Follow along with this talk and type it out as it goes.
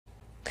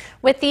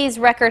With these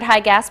record high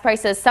gas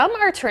prices, some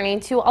are turning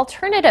to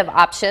alternative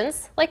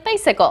options like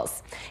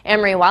bicycles.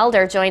 Emery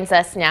Wilder joins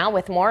us now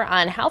with more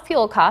on how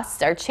fuel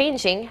costs are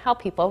changing how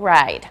people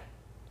ride.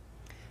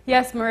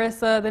 Yes,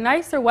 Marissa, the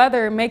nicer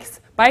weather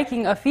makes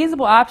biking a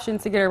feasible option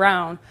to get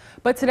around.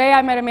 But today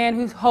I met a man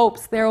who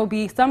hopes there will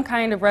be some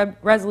kind of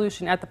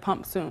resolution at the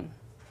pump soon.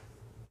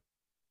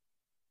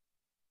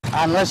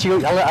 Unless you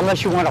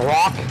want to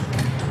walk,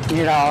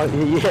 you know,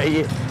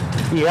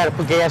 you got to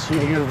put gas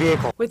in your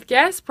vehicle. With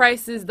gas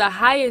prices the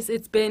highest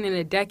it's been in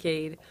a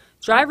decade,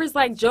 drivers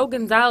like Joe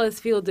Gonzalez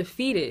feel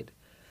defeated,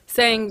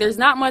 saying there's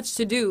not much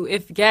to do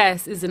if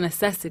gas is a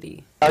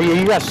necessity.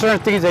 You got certain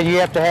things that you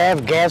have to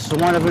have. Gas is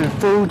one of them.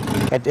 Food.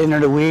 At the end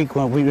of the week,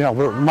 when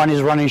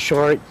money's running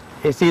short,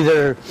 it's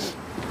either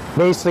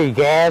basically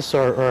gas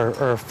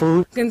or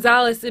food.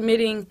 Gonzalez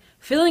admitting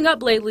filling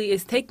up lately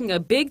is taking a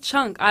big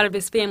chunk out of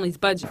his family's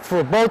budget.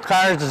 For both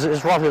cars,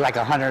 it's roughly like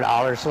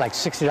 $100, like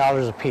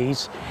 $60 a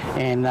piece,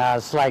 and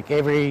it's like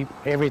every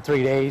 3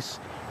 days.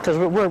 Because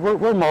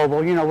we're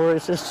mobile, you know.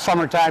 It's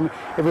summertime.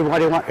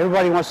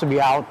 Everybody wants to be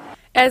out.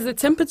 As the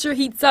temperature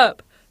heats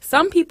up,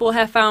 some people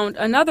have found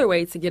another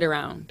way to get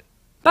around: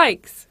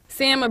 bikes.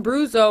 Sam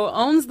Abruzzo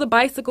owns the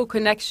Bicycle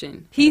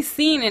Connection. He's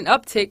seen an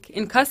uptick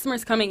in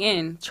customers coming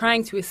in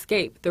trying to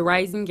escape the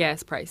rising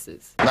gas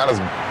prices. Not as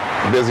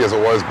busy as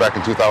it was back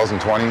in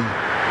 2020,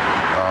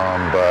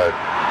 but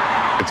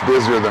it's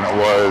busier than it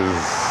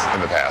was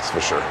in the past,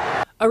 for sure.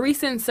 A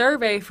recent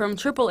survey from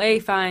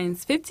AAA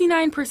finds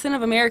 59%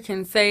 of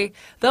Americans say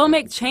they'll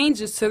make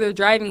changes to their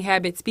driving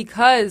habits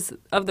because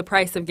of the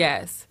price of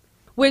gas,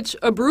 which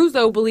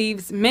Abruzzo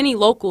believes many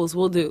locals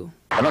will do.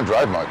 I don't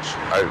drive much.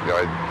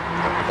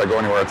 If I go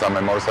anywhere, it's on my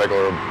motorcycle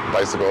or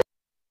bicycle.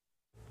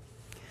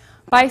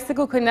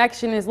 Bicycle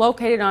Connection is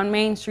located on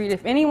Main Street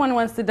if anyone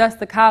wants to dust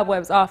the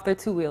cobwebs off their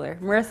two-wheeler.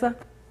 Marissa?